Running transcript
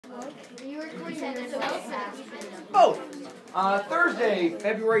Both. Thursday,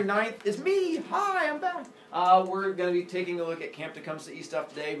 February 9th is me. Hi, I'm back. We're going to be taking a look at Camp Tecumseh stuff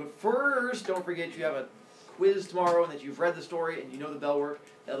today. But first, don't forget you have a quiz tomorrow and that you've read the story and you know the bell work.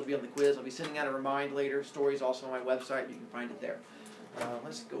 That'll be on the quiz. I'll be sending out a remind later. Story's also on my website. You can find it there.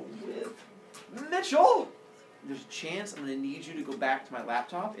 Let's go with Mitchell. There's a chance I'm going to need you to go back to my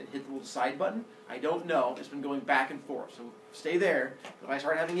laptop and hit the little side button. I don't know. It's been going back and forth. So stay there. If I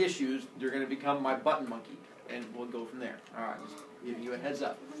start having issues, you're going to become my button monkey. And we'll go from there. All right. Just giving you a heads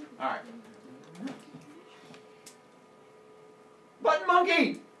up. All right. Button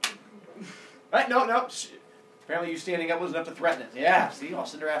monkey! Right, no. Apparently you standing up was enough to threaten it. Yeah, see? I'll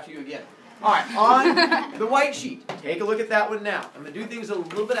send her after you again. All right, on the white sheet. Take a look at that one now. I'm going to do things a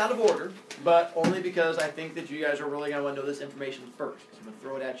little bit out of order, but only because I think that you guys are really going to want to know this information first. So I'm going to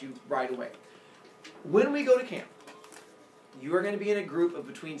throw it at you right away. When we go to camp, you are going to be in a group of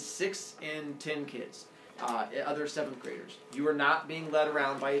between 6 and 10 kids, other 7th graders. You are not being led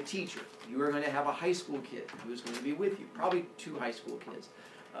around by a teacher. You are going to have a high school kid who is going to be with you, probably 2 high school kids.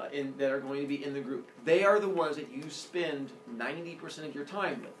 That are going to be in the group. They are the ones that you spend 90% of your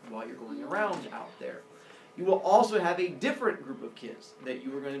time with while you're going around out there. You will also have a different group of kids that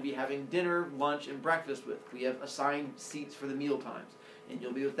you are going to be having dinner, lunch, and breakfast with. We have assigned seats for the meal times, and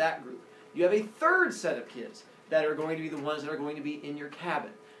you'll be with that group. You have a third set of kids that are going to be the ones that are going to be in your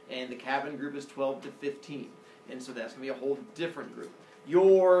cabin, and the cabin group is 12 to 15, and so that's going to be a whole different group.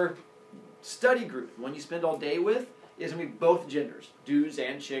 Your study group, the one you spend all day with, is going to be both genders. Dudes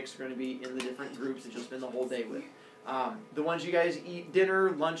and chicks are going to be in the different groups that you'll spend the whole day with. The ones you guys eat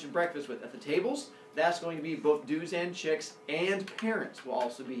dinner, lunch, and breakfast with at the tables, that's going to be both dudes and chicks, and parents will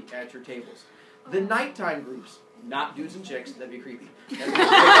also be at your tables. The nighttime groups, not dudes and chicks, that'd be creepy.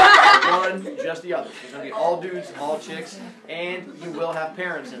 One, just the other. There's going to be all dudes, all chicks, and you will have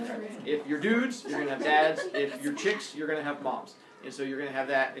parents in there. If you're dudes, you're going to have dads. If you're chicks, you're going to have moms. And so you're going to have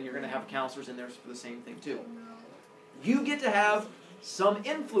that, and you're going to have counselors in there for the same thing too. You get to have some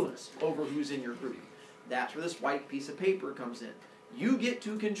influence over who's in your group. That's where this white piece of paper comes in. You get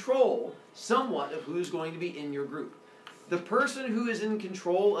to control somewhat of who's going to be in your group. The person who is in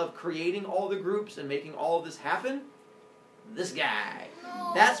control of creating all the groups and making all of this happen, this guy.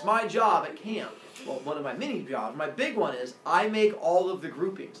 That's my job at camp. Well, one of my mini jobs. My big one is I make all of the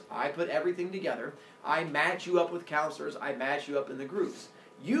groupings. I put everything together. I match you up with counselors. I match you up in the groups.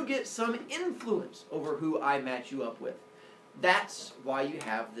 You get some influence over who I match you up with. That's why you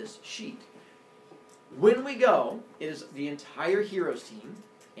have this sheet. When we go, it is the entire Heroes team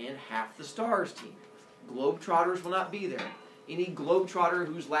and half the Stars team. Globetrotters will not be there. Any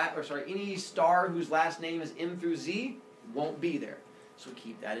Globetrotter any star whose last name is M through Z won't be there. So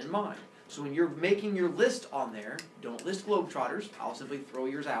keep that in mind. So when you're making your list on there, don't list Globetrotters. I'll simply throw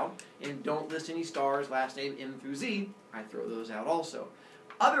yours out. And don't list any stars, last name M through Z. I throw those out also.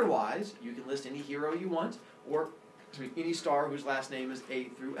 Otherwise, you can list any hero you want, or any star whose last name is A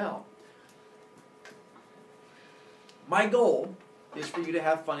through L. My goal is for you to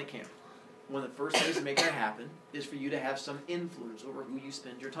have fun at camp. One of the first things to make that happen is for you to have some influence over who you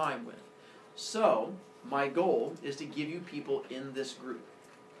spend your time with. So, my goal is to give you people in this group.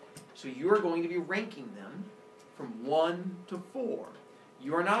 So you are going to be ranking them from 1 to 4.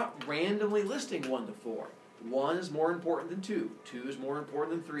 You are not randomly listing 1 to 4. 1 is more important than 2. 2 is more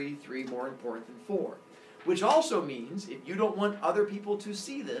important than 3. 3 more important than 4. Which also means if you don't want other people to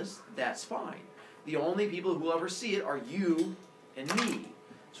see this, that's fine. The only people who will ever see it are you and me.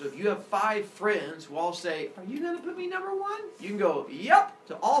 So if you have 5 friends who all say, "Are you going to put me number 1?" You can go, "Yep,"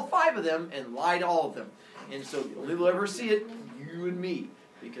 to all 5 of them and lie to all of them. And so the only people who ever see it, you and me.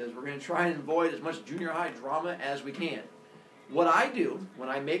 Because we're going to try and avoid as much junior high drama as we can. What I do, when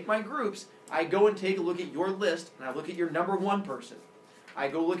I make my groups, I go and take a look at your list, and I look at your number 1 person. I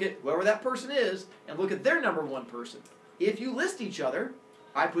go look at whoever that person is, and look at their number 1 person. If you list each other,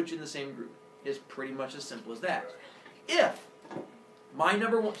 I put you in the same group. It's pretty much as simple as that. If my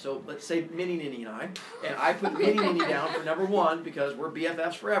number 1, so let's say Minnie Ninny and I put Minnie Ninny down for number 1 because we're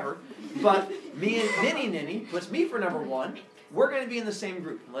BFFs forever, but me and Minnie Ninny puts me for number 1, we're going to be in the same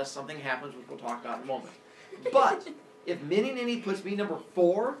group, unless something happens, which we'll talk about in a moment. But if Minnie Ninny puts me number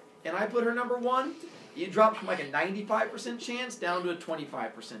 4, and I put her number 1, it drops from like a 95% chance down to a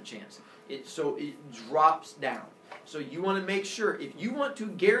 25% chance. So it drops down. So you want to make sure, if you want to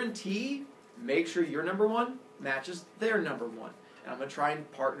guarantee, make sure your number 1 matches their number 1. And I'm going to try and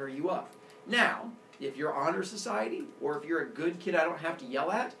partner you up. Now, if you're honor society, or if you're a good kid I don't have to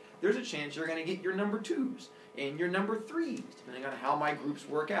yell at, there's a chance you're going to get your number 2s. And your number 3s, depending on how my groups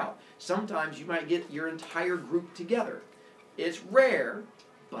work out. Sometimes you might get your entire group together. It's rare,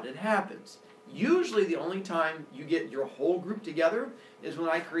 but it happens. Usually the only time you get your whole group together is when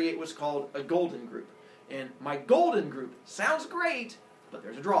I create what's called a golden group. And my golden group sounds great, but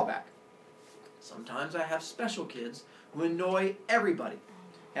there's a drawback. Sometimes I have special kids who annoy everybody,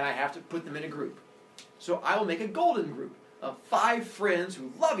 and I have to put them in a group. So I will make a golden group of 5 friends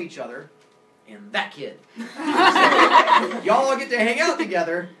who love each other, and that kid. So y'all all get to hang out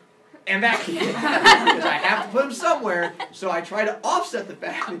together, and that kid. Because I have to put them somewhere, so I try to offset the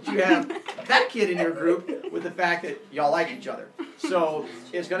fact that you have that kid in your group with the fact that y'all like each other. So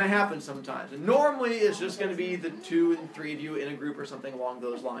it's going to happen sometimes. And normally it's just going to be the 2 and 3 of you in a group or something along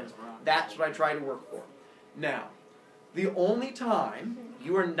those lines. That's what I try to work for. Now, the only time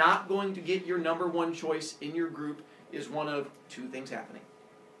you are not going to get your number 1 choice in your group is one of 2 things happening.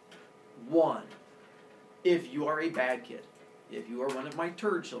 1, if you are a bad kid. If you are one of my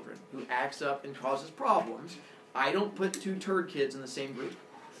turd children who acts up and causes problems, I don't put 2 turd kids in the same group.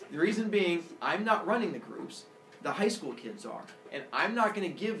 The reason being, I'm not running the groups. The high school kids are. And I'm not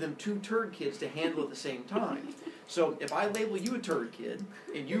going to give them 2 turd kids to handle at the same time. So if I label you a turd kid,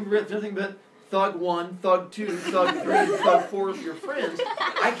 and you rip nothing but Thug 1, Thug 2, Thug 3, Thug 4 of your friends,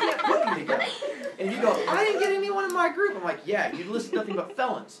 I can't put you together. And you go, I didn't get anyone in my group. I'm like, yeah, you listed nothing but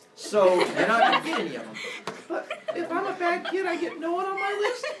felons. So you're not going to get any of them. But if I'm a bad kid, I get no one on my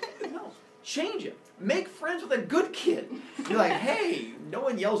list. No. Change it. Make friends with a good kid. You're like, hey, no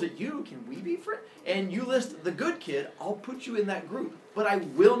one yells at you. Can we be friends? And you list the good kid, I'll put you in that group. But I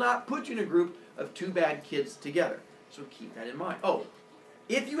will not put you in a group of 2 bad kids together. So keep that in mind. Oh,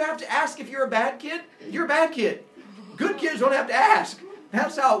 if you have to ask if you're a bad kid, you're a bad kid. Good kids don't have to ask.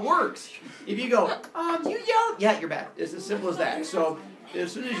 That's how it works. If you go, you yell, yeah, you're bad. It's as simple as that. So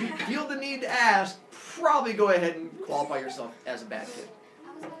as soon as you feel the need to ask, probably go ahead and qualify yourself as a bad kid.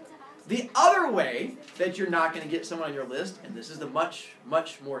 The other way that you're not going to get someone on your list, and this is the much,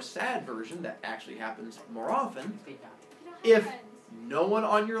 much more sad version that actually happens more often, if no one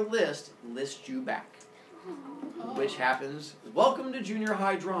on your list lists you back. Which happens, welcome to junior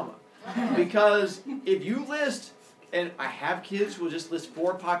high drama. Because if you list, and I have kids who will just list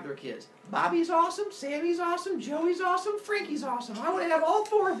 4 popular kids. Bobby's awesome, Sammy's awesome, Joey's awesome, Frankie's awesome. I want to have all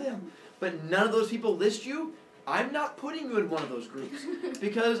 4 of them. But none of those people list you. I'm not putting you in one of those groups.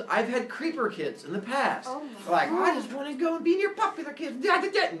 Because I've had creeper kids in the past. Like, I just want to go and be near popular kids.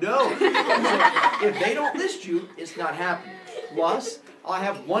 No. If they don't list you, it's not happening. Plus, I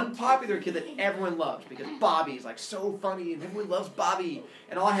have 1 popular kid that everyone loves because Bobby's like so funny and everyone loves Bobby.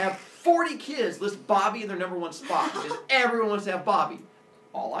 And I'll have 40 kids list Bobby in their number 1 spot because everyone wants to have Bobby.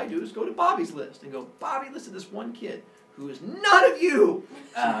 All I do is go to Bobby's list and go, Bobby listed this 1 kid who is none of you.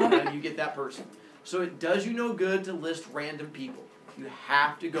 And you get that person. So it does you no good to list random people. You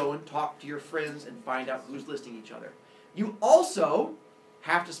have to go and talk to your friends and find out who's listing each other. You also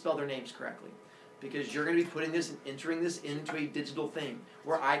have to spell their names correctly. Because you're going to be putting this and entering this into a digital thing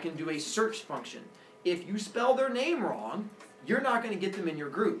where I can do a search function. If you spell their name wrong, you're not going to get them in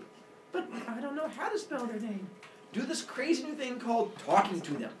your group. But I don't know how to spell their name. Do this crazy new thing called talking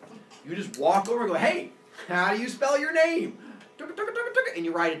to them. You just walk over and go, hey, how do you spell your name? And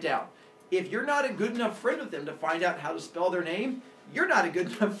you write it down. If you're not a good enough friend with them to find out how to spell their name, you're not a good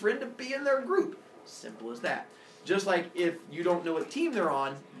enough friend to be in their group. Simple as that. Just like if you don't know what team they're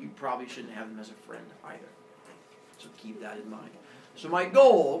on, you probably shouldn't have them as a friend either. So keep that in mind. So my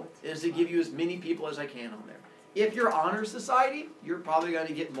goal is to give you as many people as I can on there. If you're honor society, you're probably going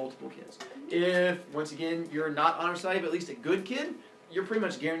to get multiple kids. If, once again, you're not honor society, but at least a good kid, you're pretty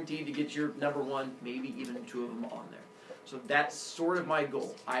much guaranteed to get your number 1, maybe even 2 of them on there. So that's sort of my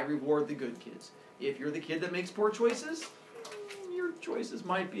goal. I reward the good kids. If you're the kid that makes poor choices, your choices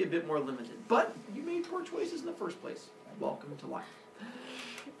might be a bit more limited. But you made poor choices in the first place. Welcome to life.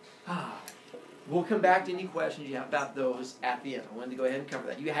 We'll come back to any questions you have about those at the end. I wanted to go ahead and cover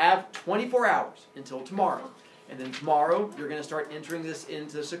that. You have 24 hours until tomorrow. And then tomorrow, you're going to start entering this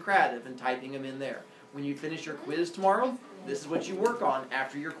into Socrative and typing them in there. When you finish your quiz tomorrow, this is what you work on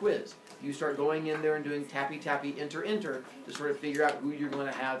after your quiz. You start going in there and doing tappy, tappy, enter, enter to sort of figure out who you're going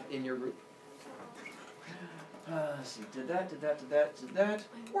to have in your group. Let's see, did that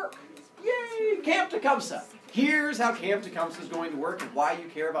work? Yay! Camp Tecumseh. Here's how Camp Tecumseh is going to work and why you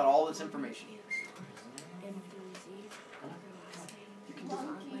care about all this information.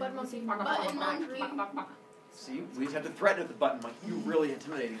 See, we just have to threaten with the button like, you really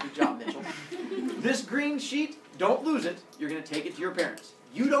intimidating. Good job, Mitchell. This green sheet, don't lose it. You're going to take it to your parents.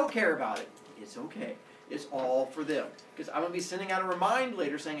 You don't care about it. It's okay. It's all for them. Because I'm going to be sending out a reminder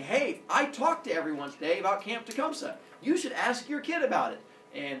later saying, hey, I talked to everyone today about Camp Tecumseh. You should ask your kid about it.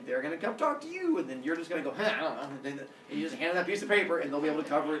 and they're going to come talk to you, and then you're just going to go, I don't know, and you just hand them that piece of paper, and they'll be able to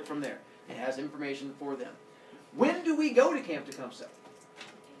cover it from there. It has information for them. When do we go to Camp Tecumseh?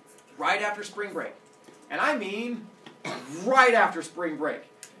 Right after spring break. And I mean right after spring break.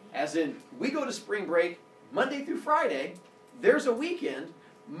 As in, we go to spring break Monday through Friday. There's a weekend.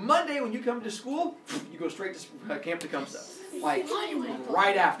 Monday, when you come to school, you go straight to Camp Tecumseh. Like,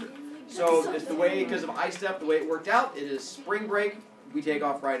 right after. So it's the way, because of I-STEP, the way it worked out, it is spring break, we take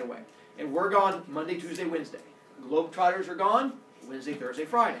off right away. And we're gone Monday, Tuesday, Wednesday. Globetrotters are gone Wednesday, Thursday,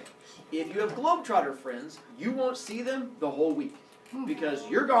 Friday. If you have Globetrotter friends, you won't see them the whole week. Because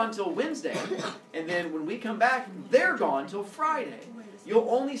you're gone till Wednesday, and then when we come back, they're gone till Friday. You'll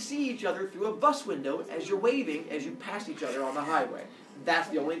only see each other through a bus window as you're waving as you pass each other on the highway. That's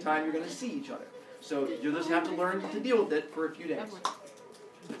the only time you're going to see each other. So you'll just have to learn to deal with it for a few days.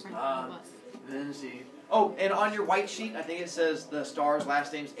 Then see. Oh, and on your white sheet, I think it says the stars'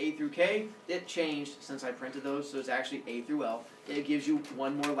 last names A through K. It changed since I printed those, so it's actually A through L. It gives you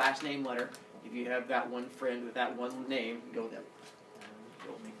one more last name letter. If you have that one friend with that one name, go with them.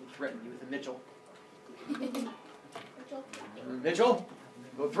 Don't make them threaten you with a Mitchell. Mitchell,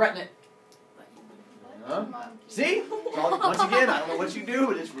 go threaten it. See? Once again, I don't know what you do,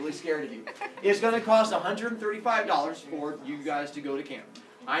 but it's really scared of you. It's going to cost $135 for you guys to go to camp.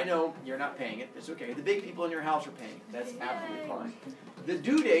 I know you're not paying it. It's okay. The big people in your house are paying it. That's absolutely fine. The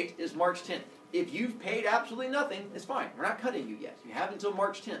due date is March 10th. If you've paid absolutely nothing, it's fine. We're not cutting you yet. You have until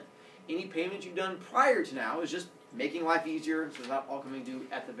March 10th. Any payment you've done prior to now is just making life easier, so it's not all coming due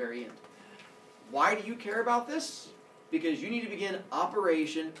at the very end. Why do you care about this? Because you need to begin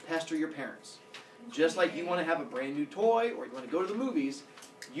Operation Pester Your Parents. Just like you want to have a brand new toy or you want to go to the movies,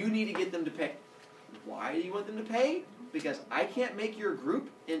 you need to get them to pay. Why do you want them to pay? Because I can't make your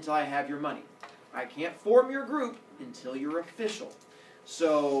group until I have your money. I can't form your group until you're official.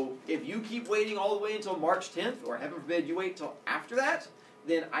 So if you keep waiting all the way until March 10th, or heaven forbid you wait until after that,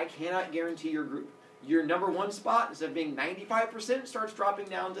 then I cannot guarantee your group. Your number one spot, instead of being 95%, starts dropping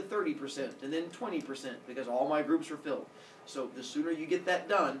down to 30%, and then 20%, because all my groups are filled. So the sooner you get that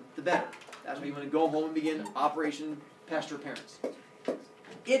done, the better. That's why you want to go home and begin Operation Pester Parents.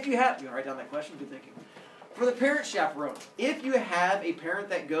 If you have, you want to write down that question? Good thinking. For the parent chaperone, if you have a parent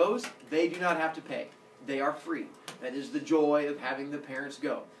that goes, they do not have to pay. They are free. That is the joy of having the parents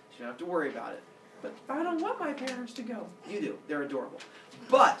go. So you don't have to worry about it. But I don't want my parents to go. You do. They're adorable.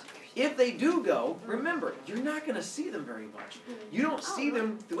 But if they do go, remember, you're not going to see them very much. You don't see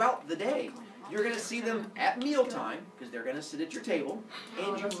them throughout the day. You're going to see them at mealtime, because they're going to sit at your table,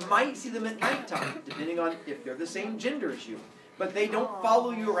 and you might see them at nighttime, depending on if they're the same gender as you. But they don't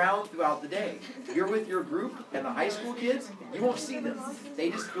follow you around throughout the day. You're with your group and the high school kids, you won't see them. They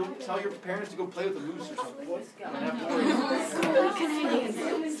just go tell your parents to go play with a moose or something. You don't have to worry about it.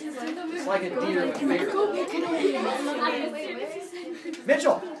 It's like a deer with a bear.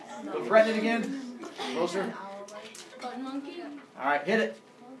 Mitchell, go threaten it again. Closer. All right, hit it.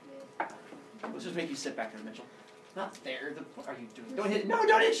 Let's just make you sit back there, Mitchell. Not there. What are you doing? Don't hit it. No,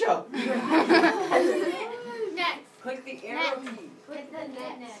 don't hit show. Next. Click the arrow key. Click the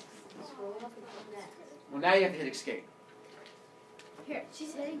next. Well, now you have to hit escape. Here,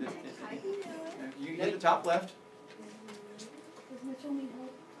 she's hitting next. You hit the top left.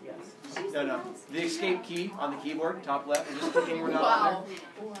 Yes. No. The escape key on the keyboard, top left, and just click anywhere not on there.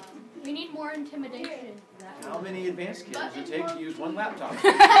 We need more intimidation. How many advanced kids does it take to use one laptop?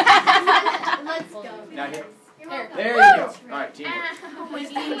 Let's go. Now hit. There There you go. All right, teamwork. We're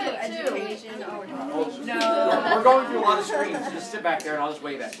going through a lot of screens. So just sit back there and I'll just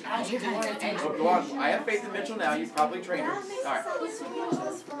wave at you. Oh, go on. I have faith in Mitchell now. You've probably trained her. All right.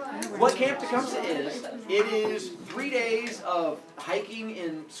 What Camp Tecumseh is, it is 3 days of hiking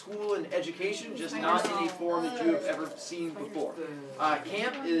in school and education, just not in a form that you have ever seen before.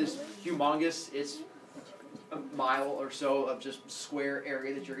 Camp is humongous. It's a mile or so of just square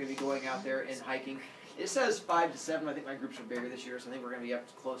area that you're going to be going out there and hiking. It says 5 to 7. I think my groups are bigger this year, so I think we're going to be up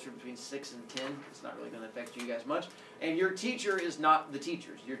closer between 6 and 10. It's not really going to affect you guys much. And your teacher is not the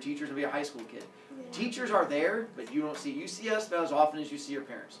teachers. Your teacher's going to be a high school kid. Teachers are there, but you don't see. You see us about as often as you see your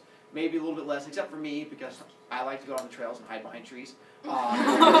parents. Maybe a little bit less, except for me, because I like to go on the trails and hide behind trees.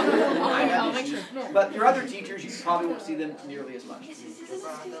 I have issues. But your other teachers, you probably won't see them nearly as much.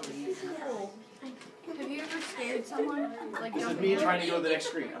 Have you ever scared someone? This is me trying to go to the next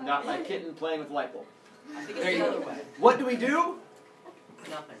screen. I'm not like a kitten playing with a light bulb. I think it's There you the other go. way. What do we do?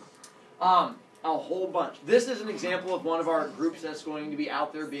 Nothing. A whole bunch. This is an example of one of our groups that's going to be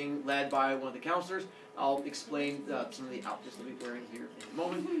out there being led by one of the counselors. I'll explain some of the outfits that we'll be wearing here in a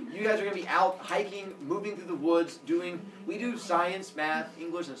moment. You guys are going to be out hiking, moving through the woods, we do science, math,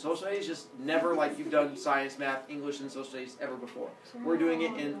 English, and social studies, just never like you've done science, math, English, and social studies ever before. We're doing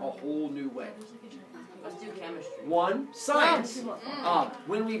it in a whole new way. Let's do chemistry. One, science.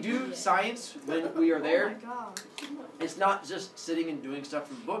 When we do science, when we are there, it's not just sitting and doing stuff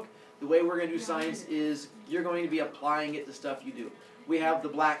from the book. The way we're going to do science is you're going to be applying it to stuff you do. We have the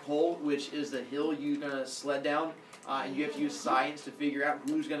black hole, which is the hill you're going to sled down, and you have to use science to figure out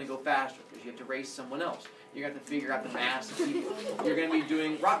who's going to go faster, because you have to race someone else. You're going to have to figure out the mass of people. You're going to be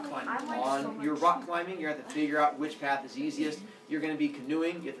doing rock climbing. On your rock climbing, you're going to have to figure out which path is easiest. You're going to be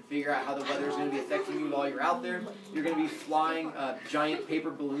canoeing. You have to figure out how the weather is going to be affecting you while you're out there. You're going to be flying giant paper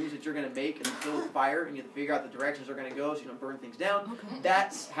balloons that you're going to make and fill with fire, and you have to figure out the directions they're going to go so you don't burn things down.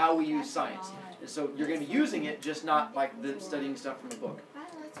 That's how we use science. And so you're going to be using it, just not like studying stuff from the book.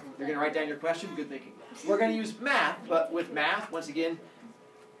 You're going to write down your question. Good thinking. We're going to use math, but with math, once again,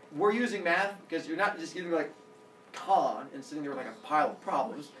 we're using math because you're not just getting like con and sitting there with like a pile of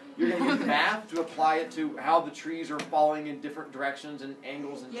problems. You're going to use math to apply it to how the trees are falling in different directions and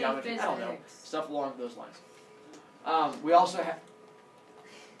angles and geometry. I don't know. Stuff along those lines. We also have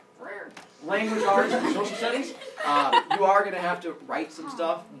language arts and social studies. You are going to have to write some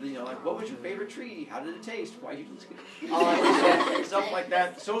stuff. You know, like what was your favorite tree? How did it taste? Why did you so stuff like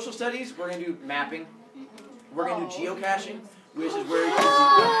that. Social studies. We're going to do mapping. We're going to do geocaching, which is where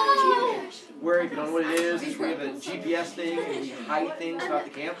if you don't know what it is, it's where we have a GPS thing and we hide things throughout the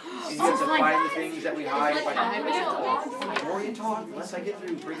camp. And you have to find the things that we hide. The more you talk, the less I get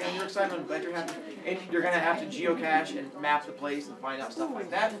through. Bring down your excitement. I'm glad you're happy. And you're going to have to geocache and map the place and find out stuff like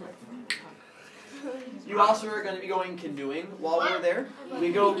that. You also are going to be going canoeing while we're there.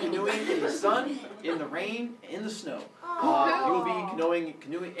 We go canoeing in the sun, in the rain, in the snow. You will be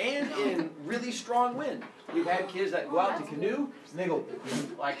canoeing, and in really strong wind. We've had kids that go out to canoe, and they go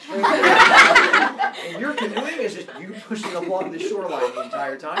like straight and your canoeing is just you pushing along the shoreline the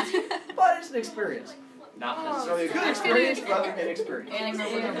entire time. But it's an experience. Not necessarily a good experience, but an experience.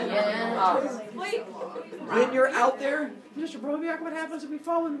 When you're out there, Mr. Brovicast, what happens if we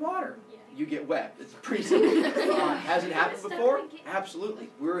fall in water? You get wet. It's pretty simple. Has it happened before? Absolutely.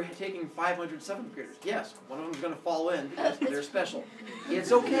 We were taking 500 7th graders. Yes, one of them is going to fall in because they're special.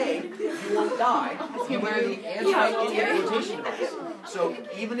 It's okay. You won't die. You wear the anti-idiot flotation device. So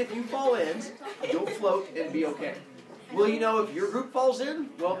even if you fall in, you'll float and be okay. Well, you know, if your group falls in,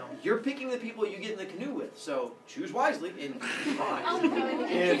 well, you're picking the people you get in the canoe with. So choose wisely and be fine.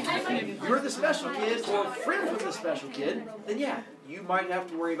 If you're the special kid or friends with the special kid, then yeah, you might have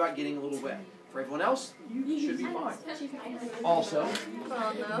to worry about getting a little wet. For everyone else, you should be fine. Also,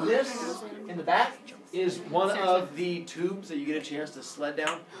 this in the back is one of the tubes that you get a chance to sled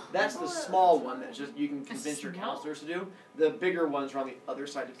down. That's the small one that just you can convince your counselors to do. The bigger ones are on the other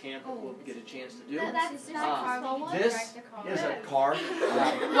side of camp that we'll get a chance to do. This is a car.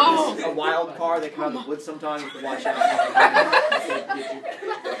 This is a wild car. They come out of the woods sometimes. You have to watch out.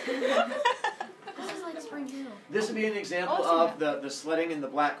 This would be an example of the sledding in the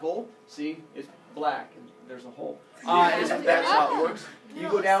black hole. See, it's black and there's a hole. That's how it works. You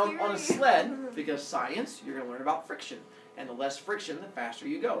go down on a sled because science, you're going to learn about friction. And the less friction, the faster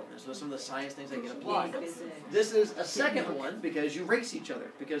you go. And so some of the science things that get applied. This is a second one because you race each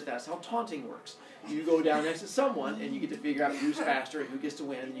other, because that's how taunting works. You go down next to someone and you get to figure out who's faster and who gets to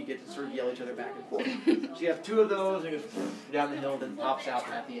win, and you get to sort of yell each other back and forth. So you have two of those, and it goes down the hill, then pops out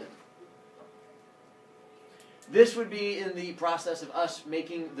at the end. This would be in the process of us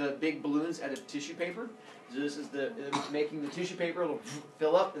making the big balloons out of tissue paper. So this is making the tissue paper, it'll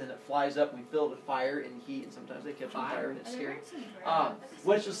fill up, and then it flies up, and we fill it with fire and heat, and sometimes they catch on fire, and it's scary.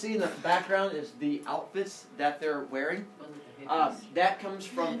 What you'll see in the background is the outfits that they're wearing. That comes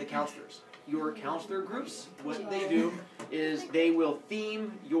from the counselors. Your counselor groups, what they do is they will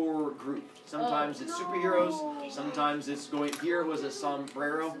theme your group. Sometimes it's superheroes, sometimes it's going, here was a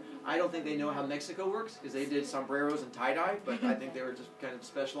sombrero. I don't think they know how Mexico works, because they did sombreros and tie-dye, but I think they were just kind of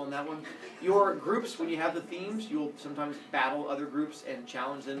special on that one. Your groups, when you have the themes, you'll sometimes battle other groups and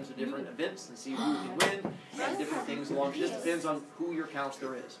challenge them to different events and see who can win, and different things along. It just depends on who your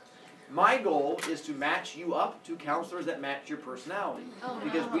counselor is. My goal is to match you up to counselors that match your personality,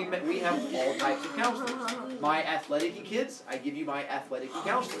 because we have all types of counselors. My athletic kids, I give you my athletic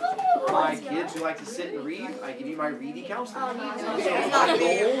counselors. My kids who like to sit and read, I give you my ready counselors. So my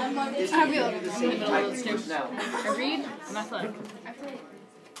goal is to give you the same type of personality. I read, I'm athletic.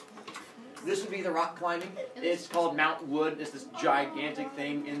 This would be the rock climbing. It's called Mount Wood. It's this gigantic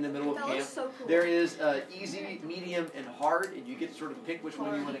thing in the middle of That camp. looks so cool. There is easy, medium, and hard, and you get to sort of pick which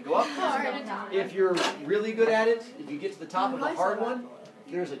one you want to go up. If you're really good at it, if you get to the top of the hard one,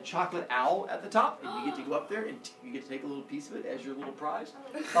 there's a chocolate owl at the top, and you get to go up there, and you get to take a little piece of it as your little prize.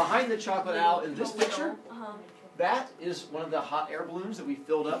 Behind the chocolate owl in this picture, that is one of the hot air balloons that we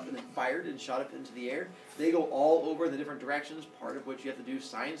filled up and then fired and shot up into the air. They go all over the different directions. Part of what you have to do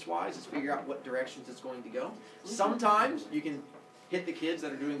science-wise is figure out what directions it's going to go. Sometimes you can hit the kids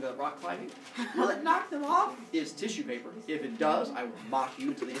that are doing the rock climbing. Will it knock them off? It's tissue paper. If it does, I will mock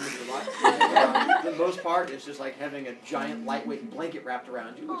you to the end of your life. For the most part, it's just like having a giant lightweight blanket wrapped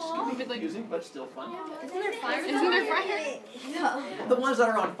around you, which can be confusing, but still fun. Isn't there fire? No. The ones that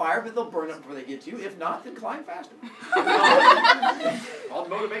are on fire, but they'll burn up before they get to you. If not, then climb faster. Called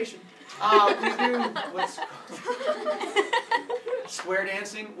motivation. We do what's square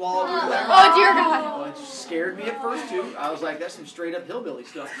dancing while we were there. Oh dear God. Well, it scared me at first too. I was like, that's some straight up hillbilly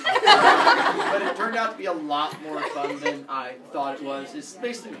stuff. But it turned out to be a lot more fun than I thought it was. It's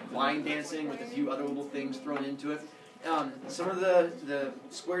basically line dancing with a few other little things thrown into it. Some of the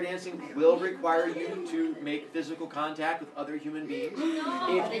square dancing will require you to make physical contact with other human beings.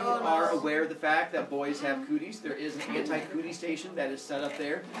 If you are aware of the fact that boys have cooties, there is an anti-cootie station that is set up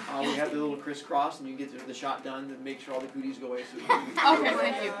there. We have the little crisscross, and you get the shot done to make sure all the cooties go away. Okay,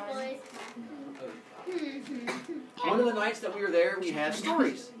 thank you. One of the nights that we were there, we had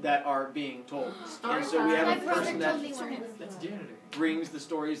stories that are being told. And so we have a person that brings the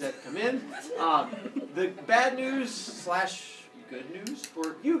stories that come in. The bad news / good news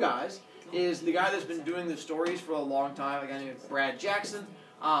for you guys is the guy that's been doing the stories for a long time, a guy named Brad Jackson,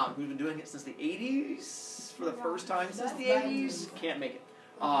 who's been doing it since the 80s, for the first time since the 80s, can't make it.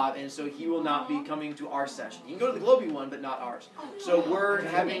 And so he will not be coming to our session. He can go to the Globey one, but not ours. So we're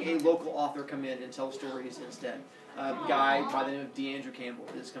having a local author come in and tell stories instead. A guy by the name of DeAndrew Campbell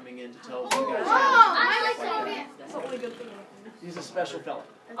is coming in to tell you guys stories. He's a special fellow.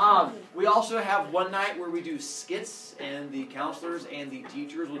 We also have one night where we do skits, and the counselors and the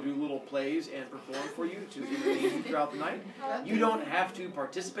teachers will do little plays and perform for you to entertain you throughout the night. You don't have to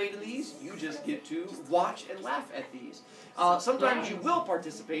participate in these. You just get to watch and laugh at these. Sometimes you will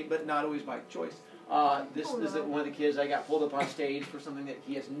participate, but not always by choice. This is one of the kids I got pulled up on stage for something that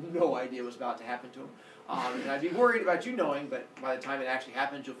he has no idea was about to happen to him. And I'd be worried about you knowing, but by the time it actually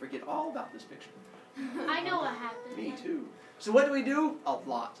happens, you'll forget all about this picture. I know what happened. Me too. So what do? A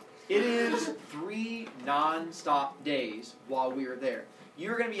lot. It is 3 non-stop days while we are there.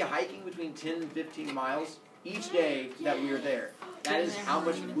 You're going to be hiking between 10 and 15 miles each day that we are there. That is how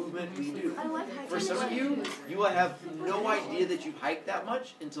much movement we do. For some of you, you will have no idea that you've hiked that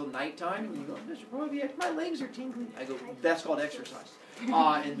much until nighttime. And you go, Mr. Brovicast, my legs are tingling. I go, that's called exercise.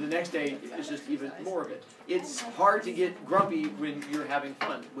 And the next day, it's just even more of it. It's hard to get grumpy when you're having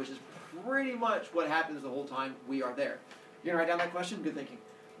fun, which is pretty much what happens the whole time we are there. You gonna write down that question? Good thinking.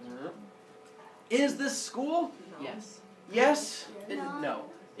 Is this school? Yes. Yes and no.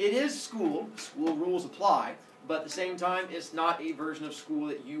 It is school. School rules apply. But at the same time, it's not a version of school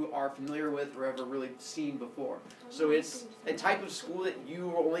that you are familiar with or ever really seen before. So it's a type of school that you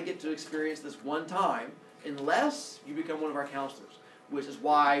will only get to experience this one time unless you become one of our counselors, which is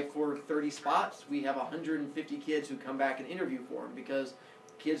why for 30 spots, we have 150 kids who come back and interview for them, because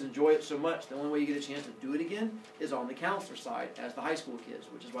kids enjoy it so much. The only way you get a chance to do it again is on the counselor side as the high school kids,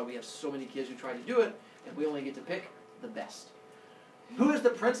 which is why we have so many kids who try to do it, and we only get to pick the best. Who is the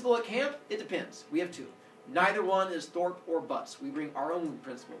principal at camp? It depends. We have 2. Neither one is Thorpe or Butts. We bring our own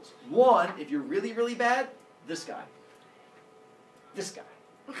principals. One, if you're really, really bad, this guy. This guy.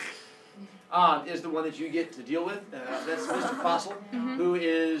 Is the one that you get to deal with. That's Mr. Fossil, who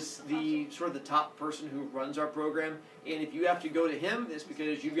is the sort of the top person who runs our program. And if you have to go to him, it's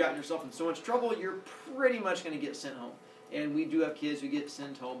because you've gotten yourself in so much trouble, you're pretty much going to get sent home. And we do have kids who get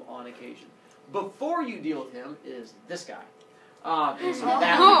sent home on occasion. Before you deal with him is this guy. And so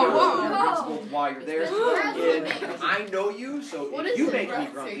that becomes your principal while you're there. And I know you, so if you make me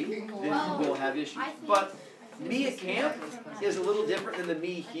grumpy, then we'll have issues. But me at camp is a little different than the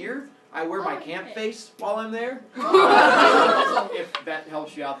me here. I wear my camp face while I'm there. If that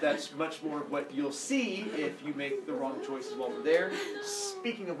helps you out, that's much more of what you'll see if you make the wrong choices while we're there.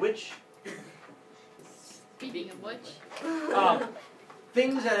 Speaking of which,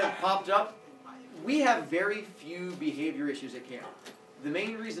 things that have popped up, we have very few behavior issues at camp. The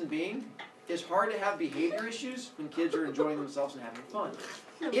main reason being, it's hard to have behavior issues when kids are enjoying themselves and having fun.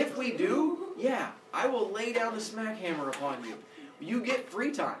 If we do, yeah, I will lay down the smack hammer upon you. You get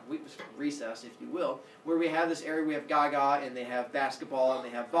free time, recess if you will, where we have this area, we have Gaga, and they have basketball, and they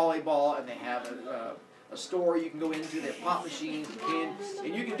have volleyball, and they have a store you can go into, they have pop machines,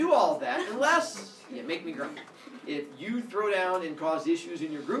 and you can do all of that unless you make me grumpy. If you throw down and cause issues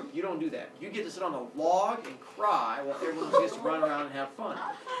in your group, you don't do that. You get to sit on a log and cry while everyone else gets to run around and have fun.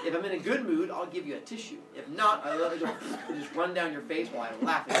 If I'm in a good mood, I'll give you a tissue. If not, I let it go just run down your face while I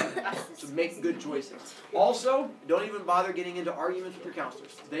laugh at you. So make good choices. Also, don't even bother getting into arguments with your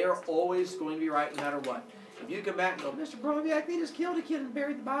counselors. They are always going to be right no matter what. If you come back and go, Mr. Brovicast, they just killed a kid and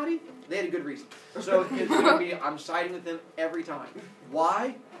buried the body, they had a good reason. So it's going to be, I'm siding with them every time.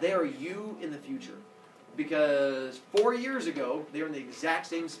 Why? They are you in the future. Because 4 years ago, they were in the exact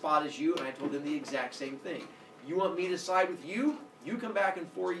same spot as you, and I told them the exact same thing. You want me to side with you? You come back in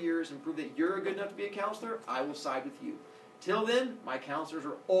 4 years and prove that you're good enough to be a counselor, I will side with you. Till then, my counselors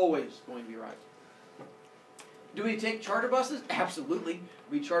are always going to be right. Do we take charter buses? Absolutely.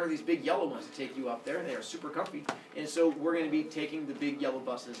 We charter these big yellow ones to take you up there. They are super comfy. And so we're going to be taking the big yellow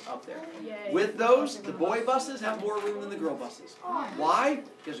buses up there. Yay. With those, the boy buses have more room than the girl buses. Why?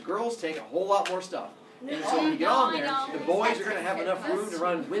 Because girls take a whole lot more stuff. And so when you get on there, the boys are going to have enough room to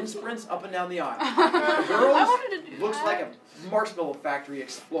run wind sprints up and down the aisle. The girls, looks like a marshmallow factory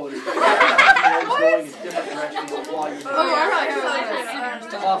exploded. Going in different directions while you're there.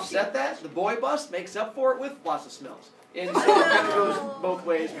 To offset that, the boy bus makes up for it with lots of smells. And so it kind of goes both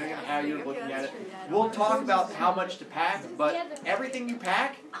ways depending on how you're looking at it. We'll talk about how much to pack, but everything you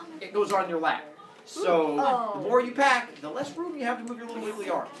pack, it goes on your lap. So the more you pack, the less room you have to move your little wiggly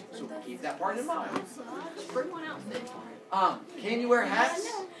arm. So keep that part in mind. Bring one outfit. Can you wear hats?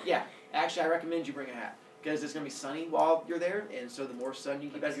 Yeah. Actually, I recommend you bring a hat because it's going to be sunny while you're there, and so the more sun you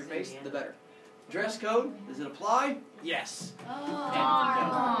keep out of your face, the better. Dress code, does it apply? Yes. And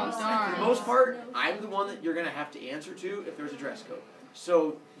no. For the most part, I'm the one that you're going to have to answer to if there's a dress code.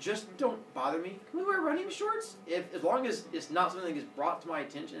 So just don't bother me. Can we wear running shorts? As long as it's not something that gets brought to my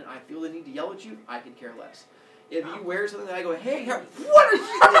attention and I feel the need to yell at you, I can care less. If you wear something that I go, hey, what are you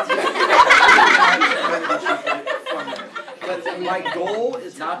doing? But my goal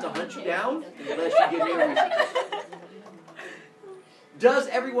is not to hunt you down unless you give me a reason. Does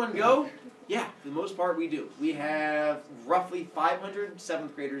everyone go? Yeah, for the most part we do. We have roughly 500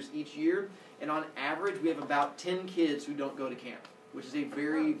 7th graders each year, and on average we have about 10 kids who don't go to camp, which is a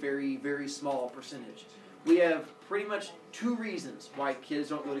very, very, very small percentage. We have pretty much 2 reasons why kids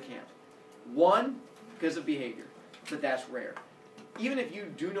don't go to camp. One, because of behavior, but that's rare. Even if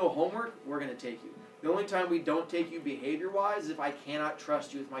you do no homework, we're going to take you. The only time we don't take you behavior-wise is if I cannot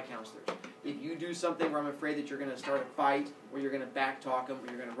trust you with my counselors. If you do something where I'm afraid that you're going to start a fight, or you're going to backtalk them, or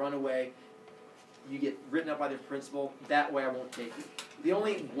you're going to run away, you get written up by the principal, that way I won't take you. The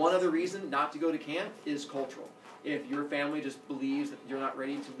only one other reason not to go to camp is cultural. If your family just believes that you're not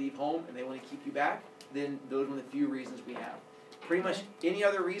ready to leave home and they want to keep you back, then those are the few reasons we have. Pretty much any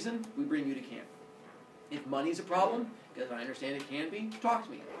other reason, we bring you to camp. If money's a problem, because I understand it can be, talk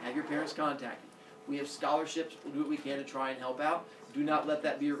to me. Have your parents contact me. We have scholarships. We'll do what we can to try and help out. Do not let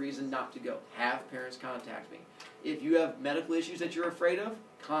that be a reason not to go. Have parents contact me. If you have medical issues that you're afraid of,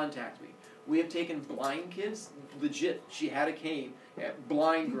 contact me. We have taken blind kids, legit. She had a cane, a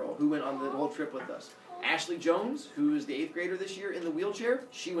blind girl who went on the whole trip with us. Ashley Jones, who is the 8th grader this year in the wheelchair,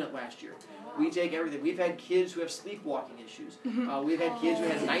 she went last year. We take everything. We've had kids who have sleepwalking issues. We've had kids who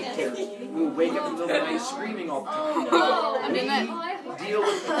have night terrors, who wake up in the middle of the night screaming all the time. We deal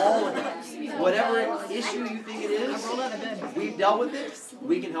with all of that. Whatever issue you think it is, we've dealt with it.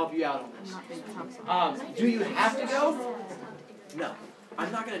 We can help you out on this. Do you have to go? No. I'm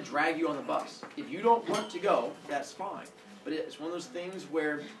not going to drag you on the bus. If you don't want to go, that's fine. But it's one of those things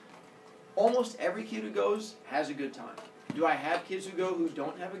where almost every kid who goes has a good time. Do I have kids who go who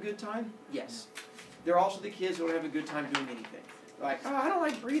don't have a good time? Yes. There are also the kids who don't have a good time doing anything. They're like, oh, I don't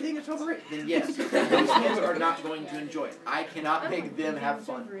like breathing, it's overrated. Then yes, those kids are not going to enjoy it. I cannot make them have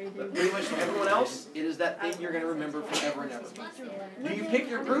fun. But pretty much everyone else, it is that thing you're going to remember forever and ever. Do you pick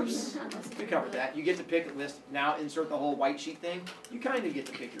your groups? We covered that. You get to pick a list. Now insert the whole white sheet thing. You kind of get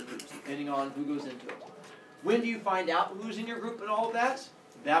to pick your groups, depending on who goes into it. When do you find out who's in your group and all of that?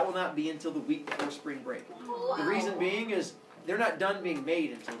 That will not be until the week before spring break. The reason being is they're not done being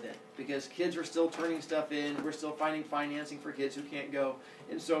made until then, because kids are still turning stuff in. We're still finding financing for kids who can't go.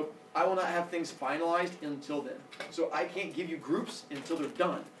 And so I will not have things finalized until then. So I can't give you groups until they're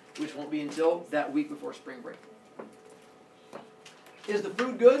done, which won't be until that week before spring break. Is the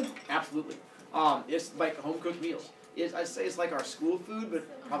food good? Absolutely. It's like home-cooked meals. I'd say it's like our school food,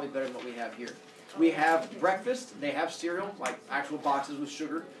 but probably better than what we have here. We have breakfast. They have cereal, like actual boxes with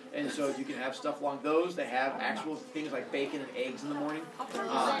sugar. And so you can have stuff along those. They have actual things like bacon and eggs in the morning.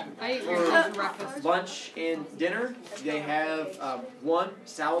 I eat For breakfast. lunch and dinner, they have one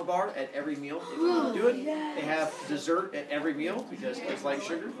salad bar at every meal if you want to do it. They have dessert at every meal because kids like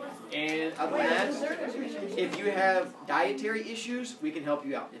sugar. And other than that, if you have dietary issues, we can help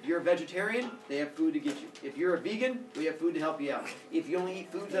you out. If you're a vegetarian, they have food to get you. If you're a vegan, we have food to help you out. If you only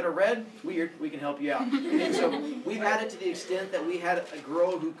eat foods that are red, weird, we can help you out. And so we've had it to the extent that we had a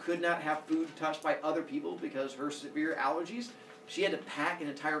girl who could not have food touched by other people because of her severe allergies. She had to pack an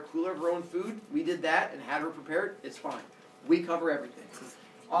entire cooler of her own food. We did that and had her prepared. It's fine. We cover everything.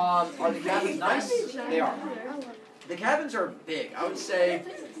 Are the cabins nice? They are. The cabins are big. I would say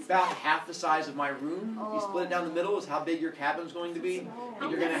about half the size of my room. You split it down the middle is how big your cabin's going to be. And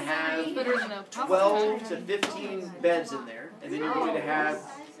you're going to have 12 to 15 beds in there. And then you're going to have...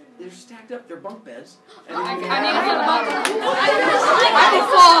 They're stacked up. They're bunk beds. And then you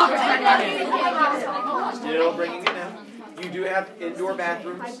Still bringing it down. You do have indoor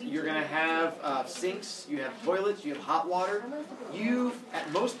bathrooms. You're going to have sinks. You have toilets. You have hot water. You, at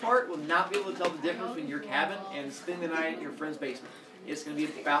most part, will not be able to tell the difference between your cabin and spending the night in your friend's basement. It's going to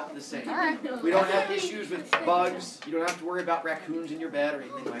be about the same. We don't have issues with bugs. You don't have to worry about raccoons in your bed or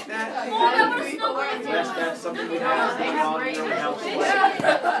anything like that. That's something we have going on in your own house.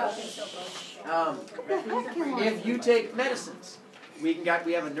 If you take medicines, we have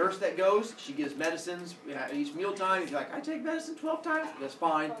a nurse that goes. She gives medicines at each mealtime. If you're like, I take medicine 12 times, that's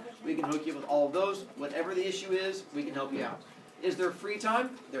fine. We can hook you with all of those. Whatever the issue is, we can help you out. Is there free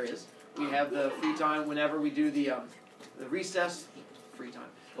time? There is. We have the free time whenever we do the recess. Free time.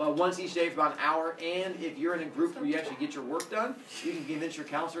 Well, once each day for about an hour, and if you're in a group where you actually get your work done, you can convince your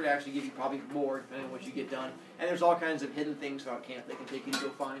counselor to actually give you probably more depending on what you get done. And there's all kinds of hidden things throughout camp they can take you to go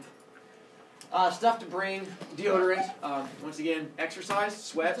find. Stuff to bring, deodorant, once again, exercise,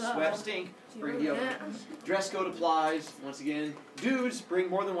 sweat, stink, bring deodorant. Dress code applies, once again, dudes, bring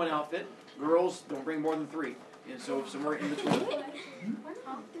more than one outfit, girls, don't bring more than 3, and so somewhere in between.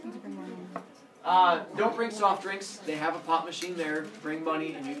 Don't bring soft drinks, they have a pop machine there, bring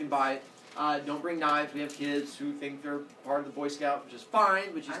money and you can buy it. Don't bring knives, we have kids who think they're part of the Boy Scout, which is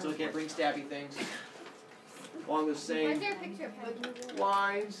fine, but you still can't bring stabby things. Along the same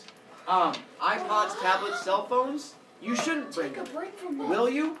lines. iPods, tablets, cell phones, you shouldn't bring them. Will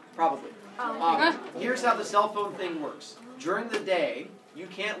you? Probably. Here's how the cell phone thing works. During the day, you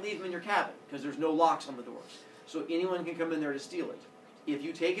can't leave them in your cabin because there's no locks on the doors. So anyone can come in there to steal it. If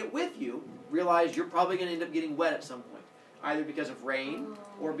you take it with you, realize you're probably going to end up getting wet at some point. Either because of rain,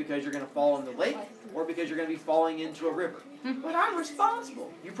 or because you're going to fall in the lake, or because you're going to be falling into a river. But I'm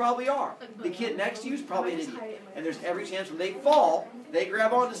responsible. You probably are. The kid next to you is probably an idiot. And there's every chance when they fall, they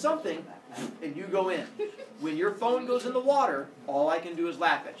grab onto something, and you go in. When your phone goes in the water, all I can do is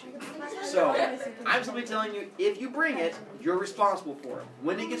laugh at you. So, I'm simply telling you, if you bring it, you're responsible for it.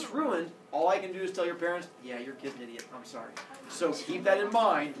 When it gets ruined, all I can do is tell your parents, yeah, your kid's an idiot, I'm sorry. So keep that in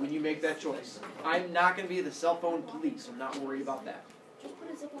mind when you make that choice. I'm not going to be the cell phone police, I'm not worried about that.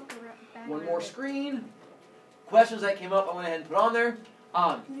 One more screen. Questions that came up, I went ahead and put on there.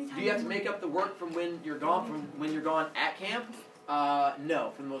 Do you have to make up the work from when you're gone at camp?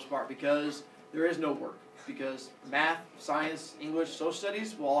 No, for the most part, because there is no work. Because math, science, English, social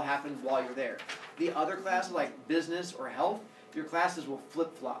studies will all happen while you're there. The other classes, like business or health, your classes will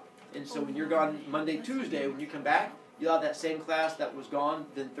flip-flop. And so when you're gone Monday, Tuesday, when you come back, you'll have that same class that was gone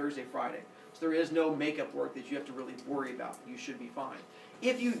then Thursday, Friday. So there is no makeup work that you have to really worry about. You should be fine.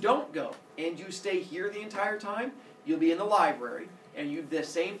 If you don't go and you stay here the entire time, you'll be in the library, and you the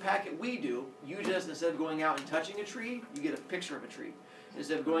same packet we do, you just, instead of going out and touching a tree, you get a picture of a tree.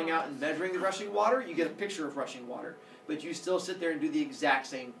 Instead of going out and measuring the rushing water, you get a picture of rushing water. But you still sit there and do the exact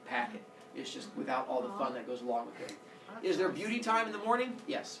same packet. It's just without all the fun that goes along with it. Is there beauty time in the morning?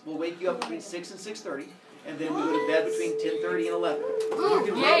 Yes. We'll wake you up between 6 and 6:30, and then we go to bed between 10:30 and 11. You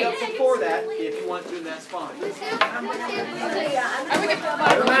can wake up before that if you want to, and that's fine.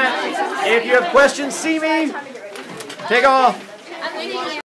 If you have questions, see me. Take off.